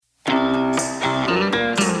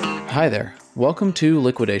Hi there. Welcome to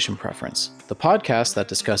Liquidation Preference, the podcast that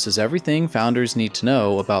discusses everything founders need to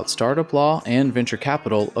know about startup law and venture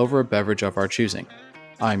capital over a beverage of our choosing.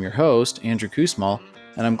 I'm your host, Andrew Kusmal,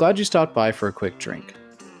 and I'm glad you stopped by for a quick drink.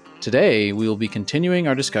 Today, we will be continuing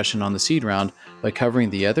our discussion on the seed round by covering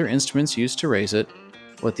the other instruments used to raise it,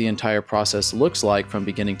 what the entire process looks like from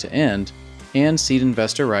beginning to end, and seed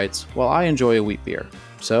investor rights while I enjoy a wheat beer.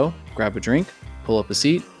 So, grab a drink, pull up a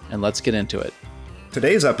seat, and let's get into it.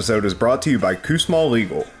 Today's episode is brought to you by Kusmal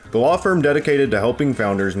Legal, the law firm dedicated to helping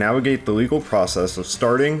founders navigate the legal process of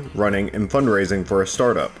starting, running, and fundraising for a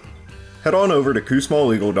startup. Head on over to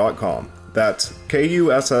kusmallegal.com, that's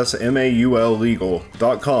KUSSMAUL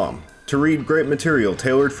legal.com, to read great material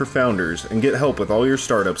tailored for founders and get help with all your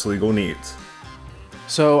startup's legal needs.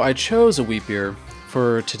 So I chose a wheat beer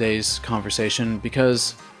for today's conversation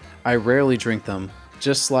because I rarely drink them,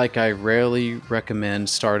 just like I rarely recommend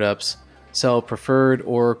startups sell preferred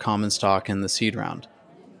or common stock in the seed round.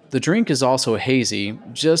 The drink is also hazy,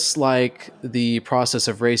 just like the process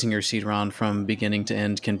of raising your seed round from beginning to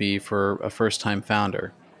end can be for a first-time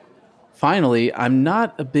founder. Finally, I'm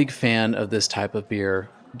not a big fan of this type of beer,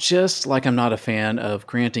 just like I'm not a fan of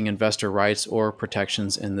granting investor rights or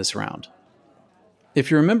protections in this round. If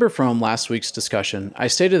you remember from last week's discussion, I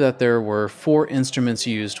stated that there were 4 instruments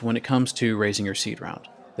used when it comes to raising your seed round.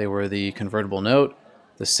 They were the convertible note,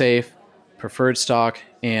 the SAFE, preferred stock,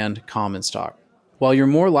 and common stock. While you're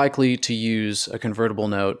more likely to use a convertible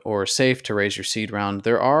note or SAFE to raise your seed round,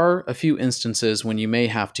 there are a few instances when you may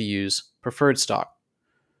have to use preferred stock.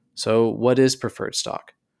 So what is preferred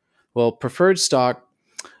stock? Well, preferred stock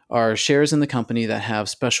are shares in the company that have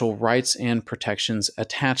special rights and protections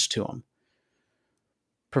attached to them.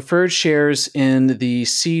 Preferred shares in the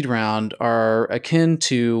seed round are akin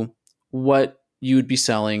to what you would be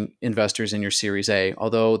selling investors in your Series A,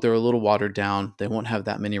 although they're a little watered down. They won't have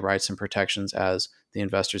that many rights and protections as the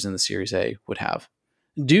investors in the Series A would have.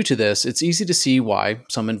 Due to this, it's easy to see why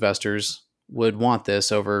some investors would want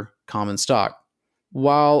this over common stock.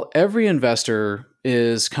 While every investor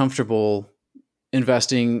is comfortable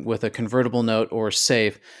investing with a convertible note or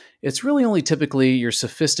SAFE, it's really only typically your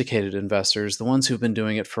sophisticated investors, the ones who've been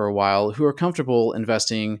doing it for a while, who are comfortable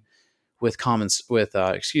investing with preferred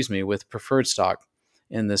stock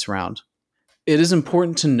in this round. It is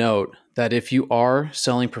important to note that if you are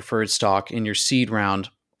selling preferred stock in your seed round,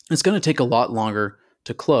 it's going to take a lot longer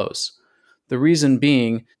to close. The reason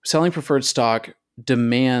being, selling preferred stock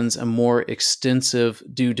demands a more extensive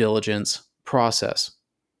due diligence process.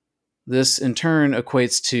 This in turn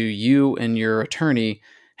equates to you and your attorney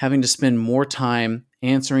having to spend more time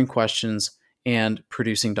answering questions and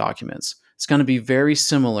producing documents. It's going to be very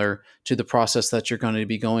similar to the process that you're going to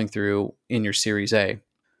be going through in your Series A.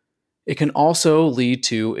 It can also lead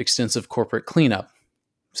to extensive corporate cleanup.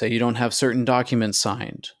 Say you don't have certain documents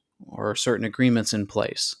signed or certain agreements in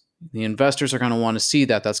place. The investors are going to want to see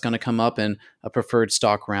that. That's going to come up in a preferred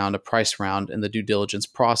stock round, a price round in the due diligence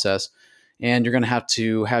process. And you're going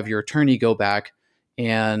to have your attorney go back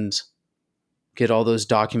and get all those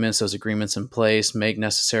documents, those agreements in place, make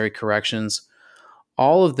necessary corrections.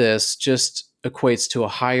 All of this just equates to a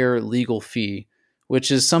higher legal fee, which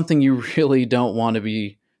is something you really don't want to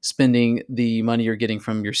be spending the money you're getting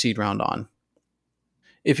from your seed round on.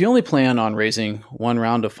 If you only plan on raising one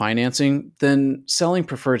round of financing, then selling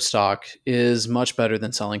preferred stock is much better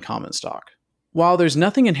than selling common stock. While there's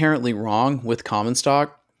nothing inherently wrong with common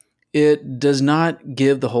stock, it does not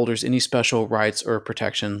give the holders any special rights or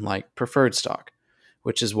protection like preferred stock,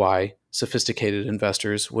 which is why sophisticated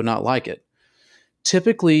investors would not like it.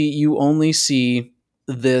 Typically, you only see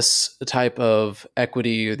this type of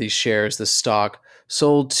equity or these shares, this stock,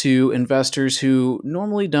 sold to investors who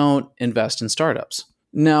normally don't invest in startups.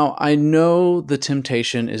 Now, I know the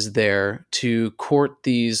temptation is there to court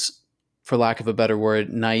these, for lack of a better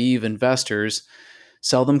word, naive investors,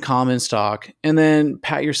 sell them common stock, and then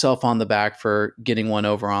pat yourself on the back for getting one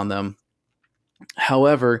over on them.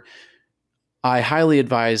 However, I highly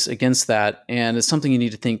advise against that, and it's something you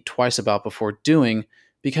need to think twice about before doing,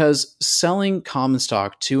 because selling common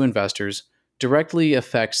stock to investors directly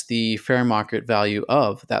affects the fair market value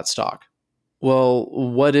of that stock. Well,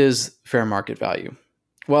 what is fair market value?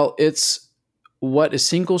 Well, it's what a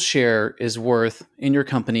single share is worth in your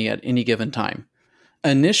company at any given time.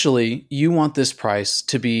 Initially, you want this price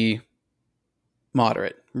to be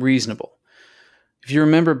moderate, reasonable. If you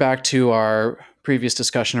remember back to our previous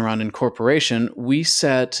discussion around incorporation, we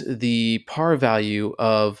set the par value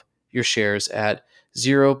of your shares at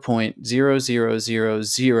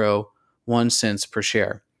 0.00001 cents per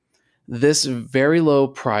share. This very low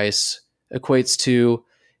price equates to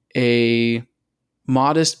a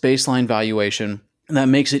modest baseline valuation that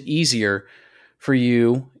makes it easier for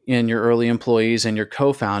you and your early employees and your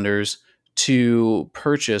co-founders to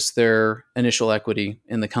purchase their initial equity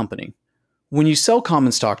in the company. When you sell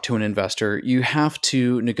common stock to an investor, you have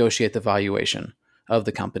to negotiate the valuation of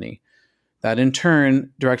the company. That in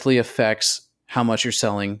turn directly affects how much you're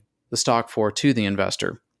selling the stock for to the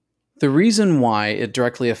investor. The reason why it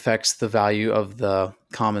directly affects the value of the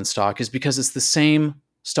common stock is because it's the same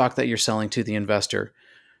stock that you're selling to the investor.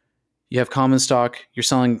 You have common stock, you're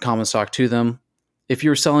selling common stock to them. If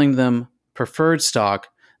you're selling them preferred stock,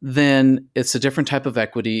 then it's a different type of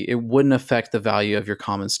equity. It wouldn't affect the value of your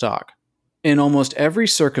common stock. In almost every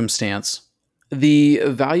circumstance, the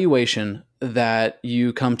valuation that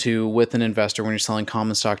you come to with an investor when you're selling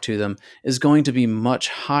common stock to them is going to be much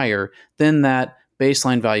higher than that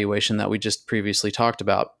baseline valuation that we just previously talked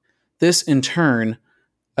about. This, in turn,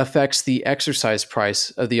 affects the exercise price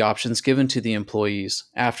of the options given to the employees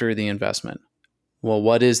after the investment. Well,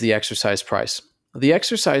 what is the exercise price? The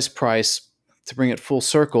exercise price, to bring it full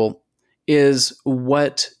circle, is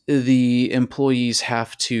what the employees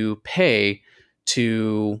have to pay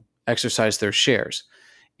to exercise their shares.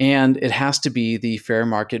 And it has to be the fair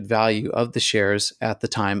market value of the shares at the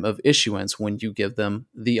time of issuance when you give them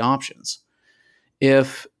the options.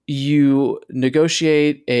 If you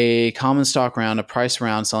negotiate a common stock round, a price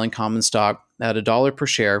round selling common stock at $1 per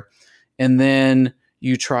share, and then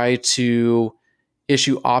you try to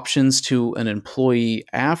issue options to an employee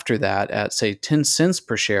after that at, say, 10 cents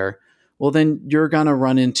per share, well, then you're going to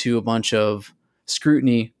run into a bunch of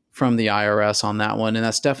scrutiny from the IRS on that one, and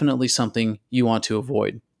that's definitely something you want to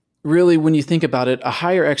avoid. Really, when you think about it, a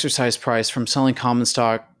higher exercise price from selling common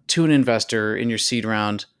stock to an investor in your seed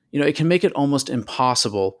round, it can make it almost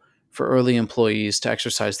impossible for early employees to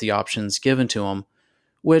exercise the options given to them,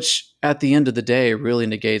 which at the end of the day really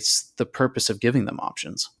negates the purpose of giving them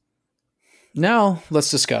options. Now,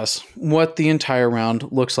 let's discuss what the entire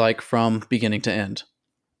round looks like from beginning to end.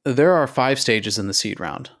 There are 5 stages in the seed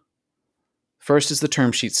round. First is the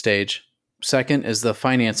term sheet stage. Second is the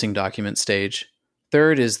financing document stage.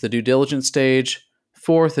 Third is the due diligence stage.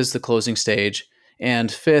 Fourth is the closing stage.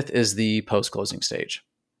 And fifth is the post-closing stage.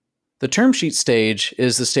 The term sheet stage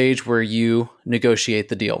is the stage where you negotiate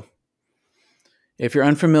the deal. If you're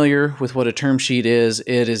unfamiliar with what a term sheet is,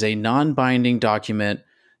 it is a non-binding document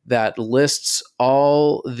that lists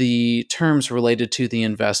all the terms related to the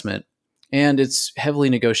investment, and it's heavily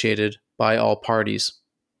negotiated by all parties.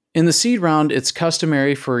 In the seed round, it's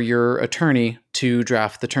customary for your attorney to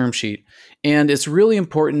draft the term sheet, and it's really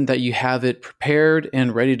important that you have it prepared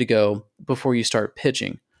and ready to go before you start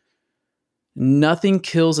pitching. Nothing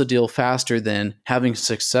kills a deal faster than having a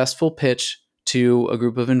successful pitch to a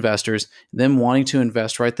group of investors, them wanting to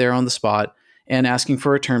invest right there on the spot and asking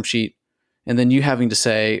for a term sheet, and then you having to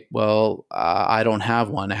say, well, I don't have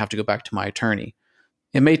one. I have to go back to my attorney.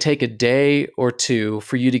 It may take a day or two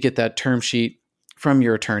for you to get that term sheet from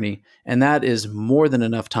your attorney, and that is more than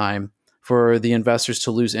enough time for the investors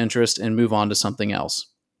to lose interest and move on to something else.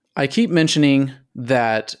 I keep mentioning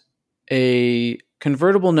that a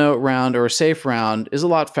convertible note round or a safe round is a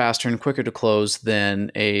lot faster and quicker to close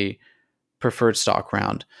than a preferred stock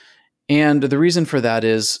round. And the reason for that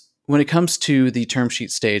is when it comes to the term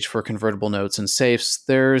sheet stage for convertible notes and safes,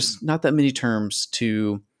 there's not that many terms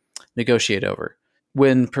to negotiate over.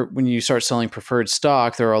 When you start selling preferred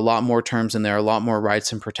stock, there are a lot more terms in there, a lot more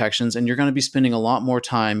rights and protections, and you're going to be spending a lot more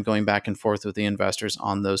time going back and forth with the investors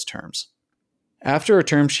on those terms. After a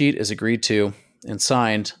term sheet is agreed to and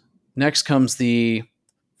signed, next comes the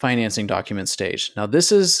financing document stage. Now,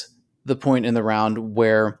 this is the point in the round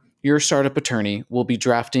where your startup attorney will be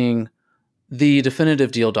drafting the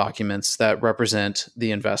definitive deal documents that represent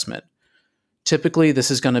the investment. Typically,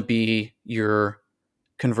 this is going to be your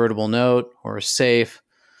convertible note or a safe,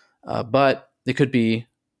 but it could be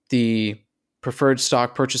the preferred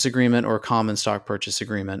stock purchase agreement or common stock purchase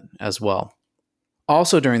agreement as well.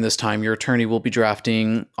 Also during this time, your attorney will be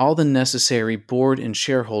drafting all the necessary board and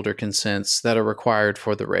shareholder consents that are required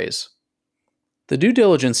for the raise. The due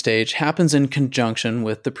diligence stage happens in conjunction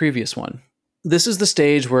with the previous one. This is the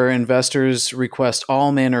stage where investors request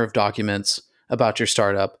all manner of documents about your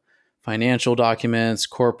startup, financial documents,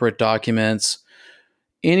 corporate documents,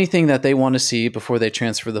 anything that they want to see before they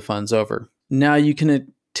transfer the funds over. Now, you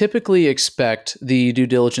can typically expect the due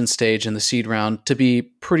diligence stage in the seed round to be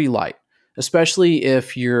pretty light, especially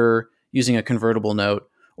if you're using a convertible note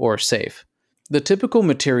or safe. The typical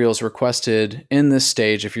materials requested in this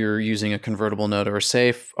stage, if you're using a convertible note or a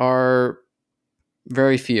safe, are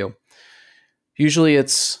very few. Usually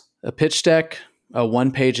it's a pitch deck, a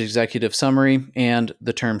one-page executive summary, and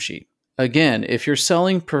the term sheet. Again, if you're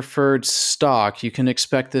selling preferred stock, you can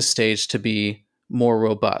expect this stage to be more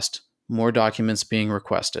robust, more documents being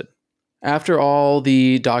requested. After all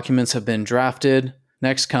the documents have been drafted,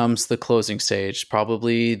 next comes the closing stage,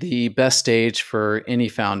 probably the best stage for any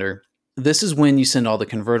founder. This is when you send all the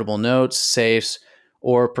convertible notes, safes,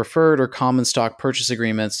 or preferred or common stock purchase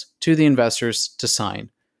agreements to the investors to sign.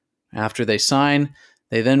 After they sign,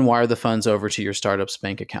 they then wire the funds over to your startup's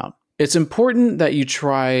bank account. It's important that you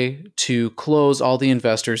try to close all the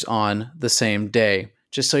investors on the same day,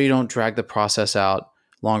 just so you don't drag the process out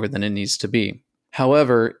longer than it needs to be.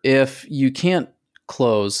 However, if you can't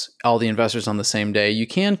close all the investors on the same day, you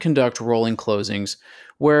can conduct rolling closings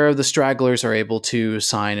where the stragglers are able to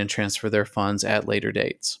sign and transfer their funds at later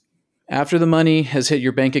dates. After the money has hit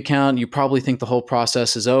your bank account, you probably think the whole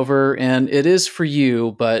process is over, and it is for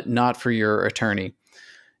you, but not for your attorney.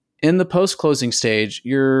 In the post-closing stage,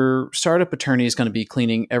 your startup attorney is going to be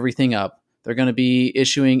cleaning everything up. They're going to be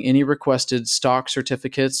issuing any requested stock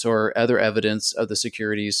certificates or other evidence of the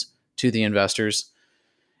securities to the investors.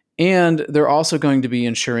 And they're also going to be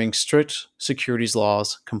ensuring strict securities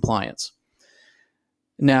laws compliance.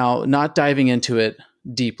 Now, not diving into it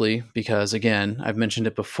deeply, because again, I've mentioned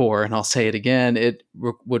it before and I'll say it again, it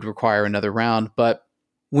would require another round. But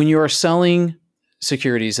when you are selling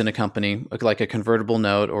securities in a company, like a convertible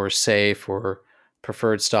note or a safe or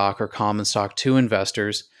preferred stock or common stock to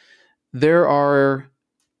investors, there are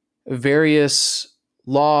various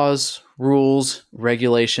laws, rules,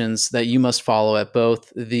 regulations that you must follow at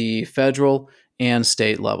both the federal and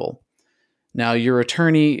state level. Now, your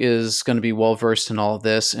attorney is going to be well versed in all of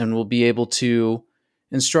this and will be able to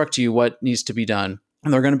instruct you what needs to be done.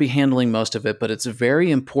 And they're going to be handling most of it, but it's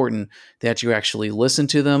very important that you actually listen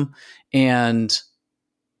to them and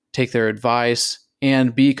take their advice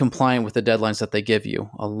and be compliant with the deadlines that they give you.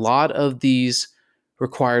 A lot of these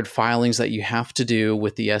required filings that you have to do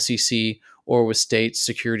with the SEC or with state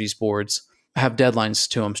securities boards have deadlines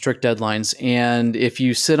to them, strict deadlines. And if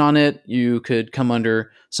you sit on it, you could come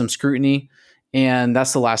under some scrutiny. And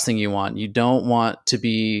that's the last thing you want. You don't want to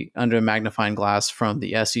be under a magnifying glass from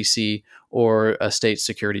the SEC or a state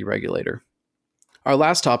security regulator. Our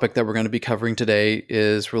last topic that we're going to be covering today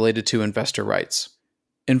is related to investor rights.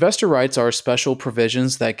 Investor rights are special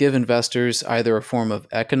provisions that give investors either a form of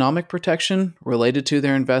economic protection related to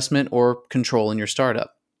their investment or control in your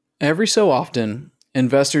startup. Every so often,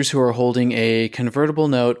 investors who are holding a convertible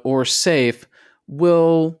note or safe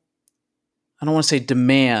will, I don't want to say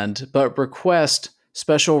demand, but request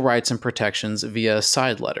special rights and protections via a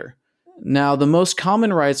side letter. Now, the most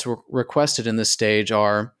common rights requested in this stage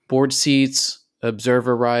are board seats,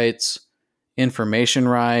 observer rights, information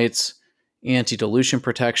rights, anti-dilution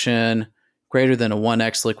protection, greater than a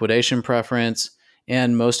 1x liquidation preference,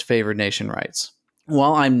 and most favored nation rights.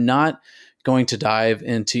 While I'm not going to dive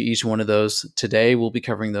into each one of those today, we'll be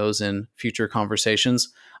covering those in future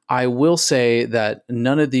conversations. I will say that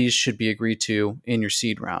none of these should be agreed to in your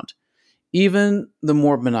seed round, even the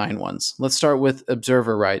more benign ones. Let's start with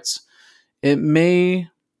observer rights. It may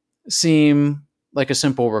seem like a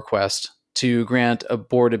simple request to grant a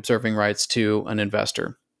board observing rights to an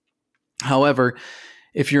investor. However,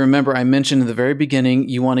 if you remember, I mentioned in the very beginning,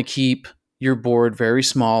 you want to keep your board very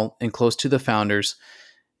small and close to the founders.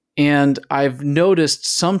 And I've noticed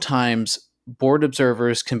sometimes board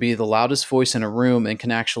observers can be the loudest voice in a room and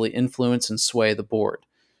can actually influence and sway the board.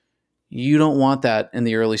 You don't want that in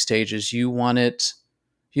the early stages. You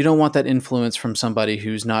don't want that influence from somebody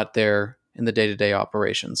who's not there in the day-to-day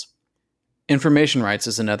operations. Information rights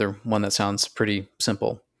is another one that sounds pretty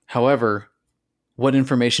simple. However, what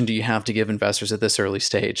information do you have to give investors at this early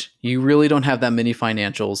stage? You really don't have that many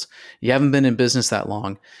financials. You haven't been in business that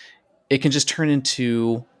long. It can just turn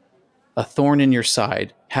into a thorn in your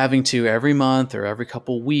side, having to every month or every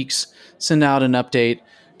couple weeks send out an update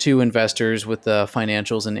to investors with the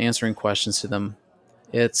financials and answering questions to them.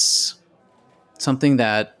 It's something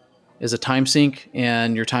that is a time sink,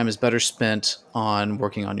 and your time is better spent on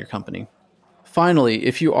working on your company. Finally,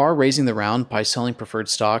 if you are raising the round by selling preferred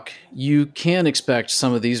stock, you can expect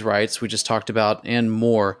some of these rights we just talked about and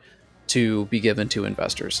more to be given to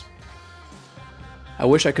investors. I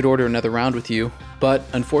wish I could order another round with you, but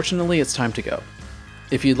unfortunately it's time to go.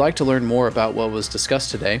 If you'd like to learn more about what was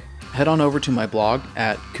discussed today, head on over to my blog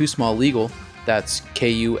at Kussmaul Legal, that's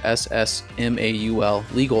KUSSMAUL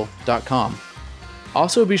legal.com.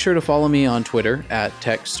 Also be sure to follow me on Twitter at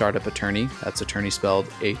Tech Startup Attorney, that's attorney spelled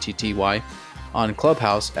ATTY, on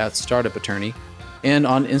Clubhouse at Startup Attorney, and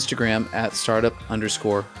on Instagram at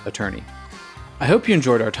startup_attorney. I hope you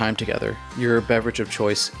enjoyed our time together, your beverage of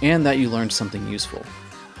choice, and that you learned something useful.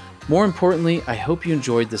 More importantly, I hope you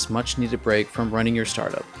enjoyed this much-needed break from running your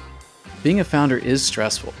startup. Being a founder is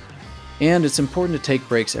stressful, and it's important to take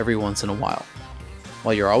breaks every once in a while.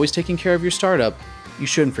 While you're always taking care of your startup, you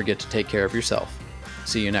shouldn't forget to take care of yourself.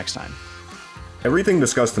 See you next time. Everything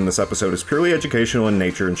discussed in this episode is purely educational in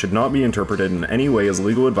nature and should not be interpreted in any way as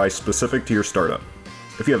legal advice specific to your startup.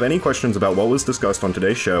 If you have any questions about what was discussed on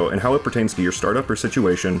today's show and how it pertains to your startup or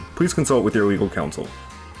situation, please consult with your legal counsel.